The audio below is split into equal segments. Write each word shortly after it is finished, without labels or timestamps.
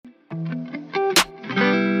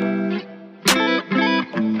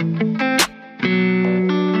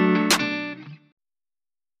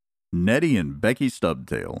Neddie and Becky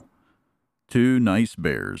Stubtail, Two Nice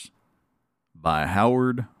Bears, by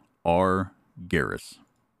Howard R. Garris.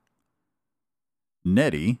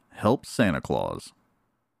 Neddie helps Santa Claus.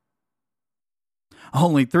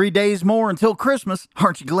 "Only 3 days more until Christmas.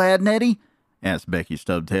 Aren't you glad, Neddie?" asked Becky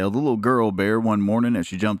Stubtail, the little girl bear, one morning as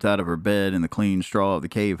she jumped out of her bed in the clean straw of the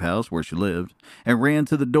cave house where she lived and ran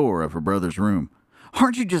to the door of her brother's room.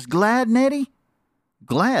 "Aren't you just glad, Neddie?"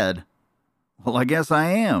 "Glad? Well, I guess I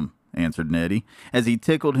am," answered Neddie, as he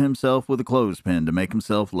tickled himself with a clothespin to make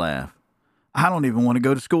himself laugh. "I don't even want to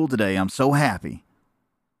go to school today. I'm so happy."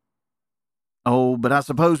 "Oh, but I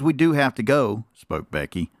suppose we do have to go," spoke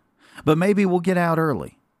Becky. "But maybe we'll get out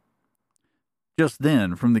early." Just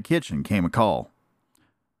then, from the kitchen came a call.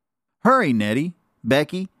 "Hurry, Neddie,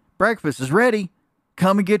 Becky, breakfast is ready.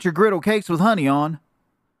 Come and get your griddle cakes with honey on."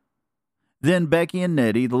 Then Becky and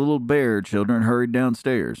Neddie, the little bear children, hurried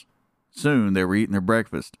downstairs. Soon they were eating their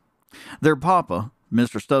breakfast. Their papa,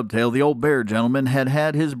 Mr. Stubtail, the old bear gentleman, had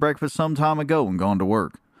had his breakfast some time ago and gone to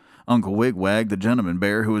work. Uncle Wigwag, the gentleman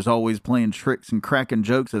bear, who was always playing tricks and cracking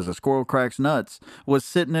jokes as a squirrel cracks nuts, was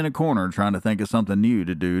sitting in a corner trying to think of something new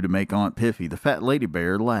to do to make Aunt Piffy, the fat lady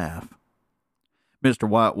bear, laugh. Mr.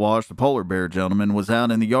 Whitewash, the polar bear gentleman, was out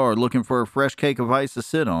in the yard looking for a fresh cake of ice to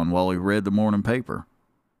sit on while he read the morning paper.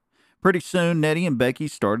 Pretty soon, Neddie and Becky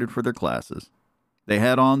started for their classes. They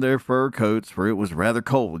had on their fur coats, for it was rather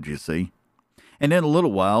cold, you see. And in a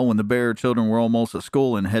little while, when the bear children were almost at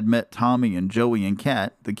school and had met Tommy and Joey and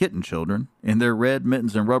Cat, the kitten children, in their red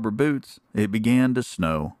mittens and rubber boots, it began to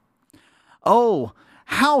snow. "Oh,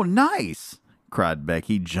 how nice!" cried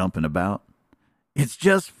Becky, jumping about. "It's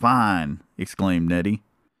just fine," exclaimed Neddie.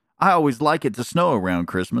 "I always like it to snow around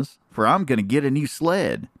Christmas, for I'm going to get a new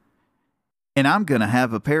sled. And I'm going to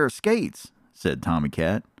have a pair of skates," said Tommy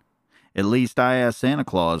Cat. "At least I asked Santa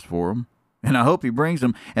Claus for them, and I hope he brings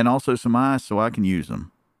them, and also some ice so I can use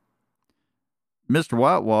them." "Mr.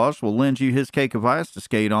 Whitewash will lend you his cake of ice to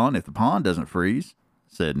skate on if the pond doesn't freeze,"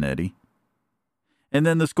 said Neddie. And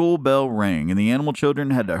then the school bell rang, and the animal children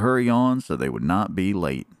had to hurry on so they would not be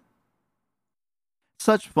late.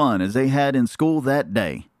 Such fun as they had in school that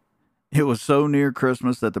day! It was so near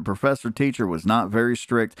Christmas that the professor-teacher was not very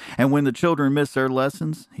strict, and when the children missed their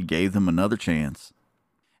lessons, he gave them another chance.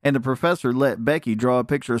 And the professor let Becky draw a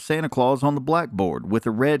picture of Santa Claus on the blackboard with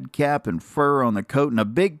a red cap and fur on the coat and a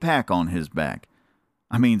big pack on his back.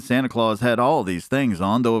 I mean, Santa Claus had all these things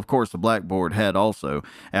on, though of course the blackboard had also,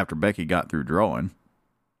 after Becky got through drawing.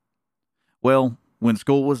 Well, when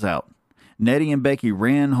school was out, Neddie and Becky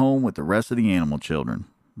ran home with the rest of the animal children.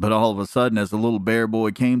 But all of a sudden, as the little bear boy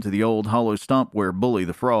came to the old hollow stump where Bully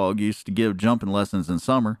the Frog used to give jumping lessons in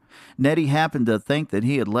summer, Neddie happened to think that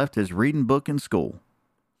he had left his reading book in school.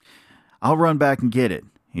 "I'll run back and get it,"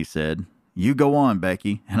 he said. "You go on,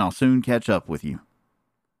 Becky, and I'll soon catch up with you."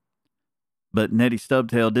 But Neddie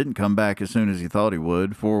Stubtail didn't come back as soon as he thought he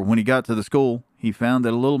would, for when he got to the school, he found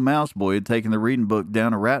that a little mouse boy had taken the reading book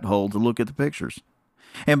down a rat hole to look at the pictures.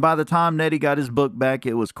 And by the time Neddie got his book back,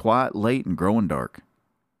 it was quite late and growing dark.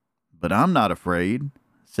 "But I'm not afraid,"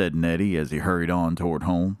 said Neddie as he hurried on toward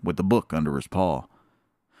home with the book under his paw.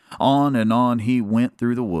 On and on he went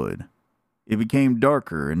through the wood. It became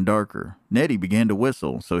darker and darker. Neddie began to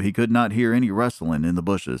whistle, so he could not hear any rustling in the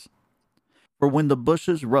bushes. For when the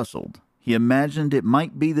bushes rustled, he imagined it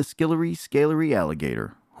might be the skillery-scalery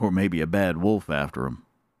alligator, or maybe a bad wolf after him.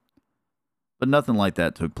 But nothing like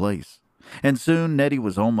that took place, and soon Neddie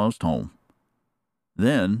was almost home.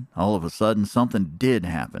 Then, all of a sudden, something did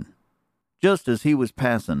happen. Just as he was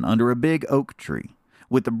passing under a big oak tree,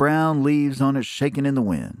 with the brown leaves on it shaking in the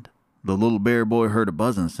wind, the little bear boy heard a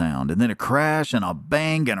buzzing sound, and then a crash and a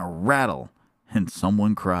bang and a rattle, and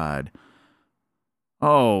someone cried,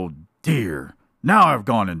 "Oh, dear, now I've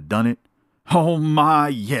gone and done it. Oh, my,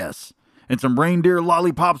 yes, and some reindeer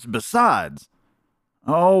lollipops besides.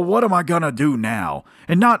 Oh, what am I going to do now,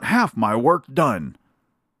 and not half my work done?"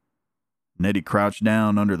 Neddie crouched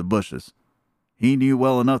down under the bushes. He knew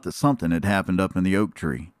well enough that something had happened up in the oak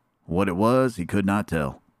tree. What it was, he could not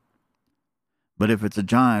tell. "But if it's a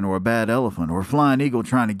giant or a bad elephant or a flying eagle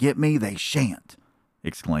trying to get me, they shan't,"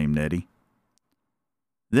 exclaimed Neddie.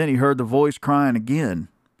 Then he heard the voice crying again,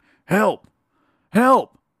 "Help!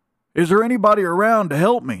 Help! Is there anybody around to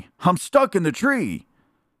help me? I'm stuck in the tree."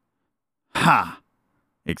 "Ha!"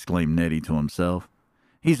 exclaimed Neddie to himself.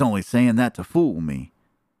 "He's only saying that to fool me.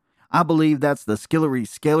 I believe that's the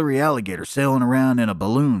skillery-scalery alligator sailing around in a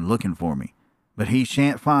balloon looking for me. But he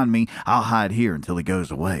shan't find me. I'll hide here until he goes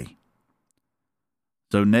away."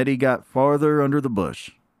 So Neddie got farther under the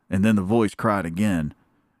bush, and then the voice cried again,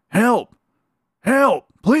 "Help! Help!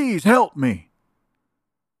 Please help me!"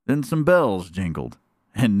 Then some bells jingled,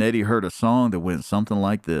 and Neddie heard a song that went something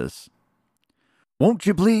like this. Won't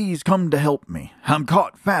you please come to help me? I'm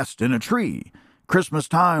caught fast in a tree. Christmas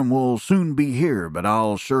time will soon be here, but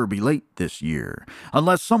I'll sure be late this year,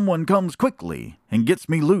 unless someone comes quickly and gets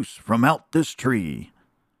me loose from out this tree.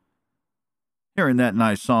 Hearing that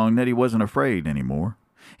nice song, Neddie wasn't afraid anymore.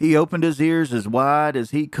 He opened his ears as wide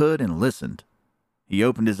as he could and listened. He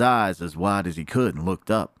opened his eyes as wide as he could and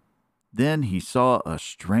looked up. Then he saw a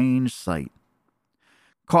strange sight.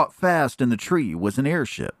 Caught fast in the tree was an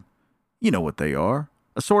airship. You know what they are.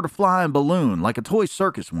 A sort of flying balloon, like a toy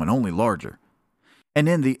circus one, only larger. And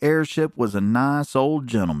in the airship was a nice old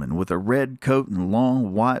gentleman with a red coat and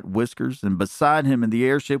long white whiskers, and beside him in the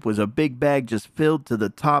airship was a big bag just filled to the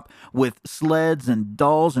top with sleds and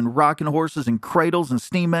dolls and rocking horses and cradles and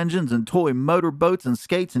steam engines and toy motor boats and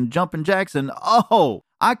skates and jumping jacks, and oh,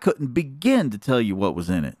 I couldn't begin to tell you what was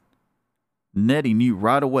in it. Neddie knew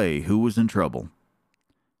right away who was in trouble.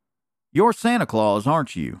 You're Santa Claus,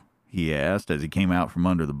 aren't you? He asked as he came out from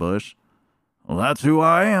under the bush. Well, that's who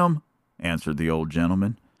I am, answered the old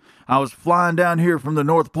gentleman. I was flying down here from the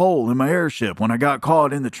North Pole in my airship when I got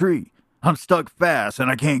caught in the tree. I'm stuck fast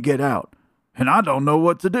and I can't get out, and I don't know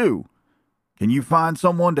what to do. Can you find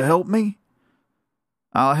someone to help me?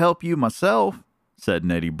 I'll help you myself, said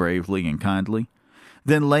Neddie bravely and kindly.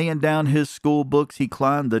 Then laying down his school books, he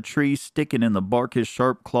climbed the tree, sticking in the bark his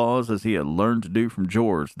sharp claws as he had learned to do from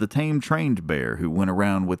George, the tame trained bear who went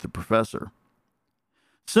around with the professor.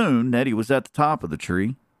 Soon Neddie was at the top of the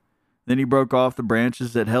tree. Then he broke off the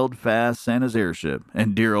branches that held fast Santa's airship,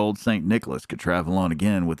 and dear old St. Nicholas could travel on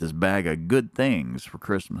again with his bag of good things for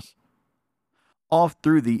Christmas. Off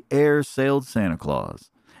through the air sailed Santa Claus,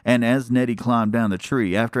 and as Neddie climbed down the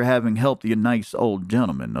tree, after having helped the nice old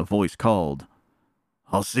gentleman, a voice called,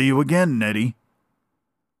 I'll see you again, Neddie.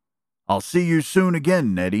 I'll see you soon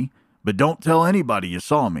again, Neddie, but don't tell anybody you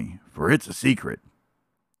saw me, for it's a secret.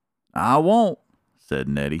 I won't, said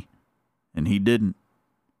Neddie, and he didn't.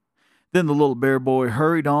 Then the little bear boy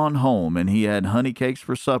hurried on home, and he had honey cakes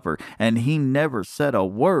for supper, and he never said a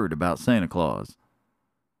word about Santa Claus.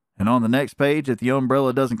 And on the next page, if the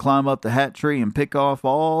umbrella doesn't climb up the hat tree and pick off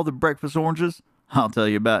all the breakfast oranges, I'll tell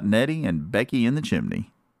you about Neddie and Becky in the chimney.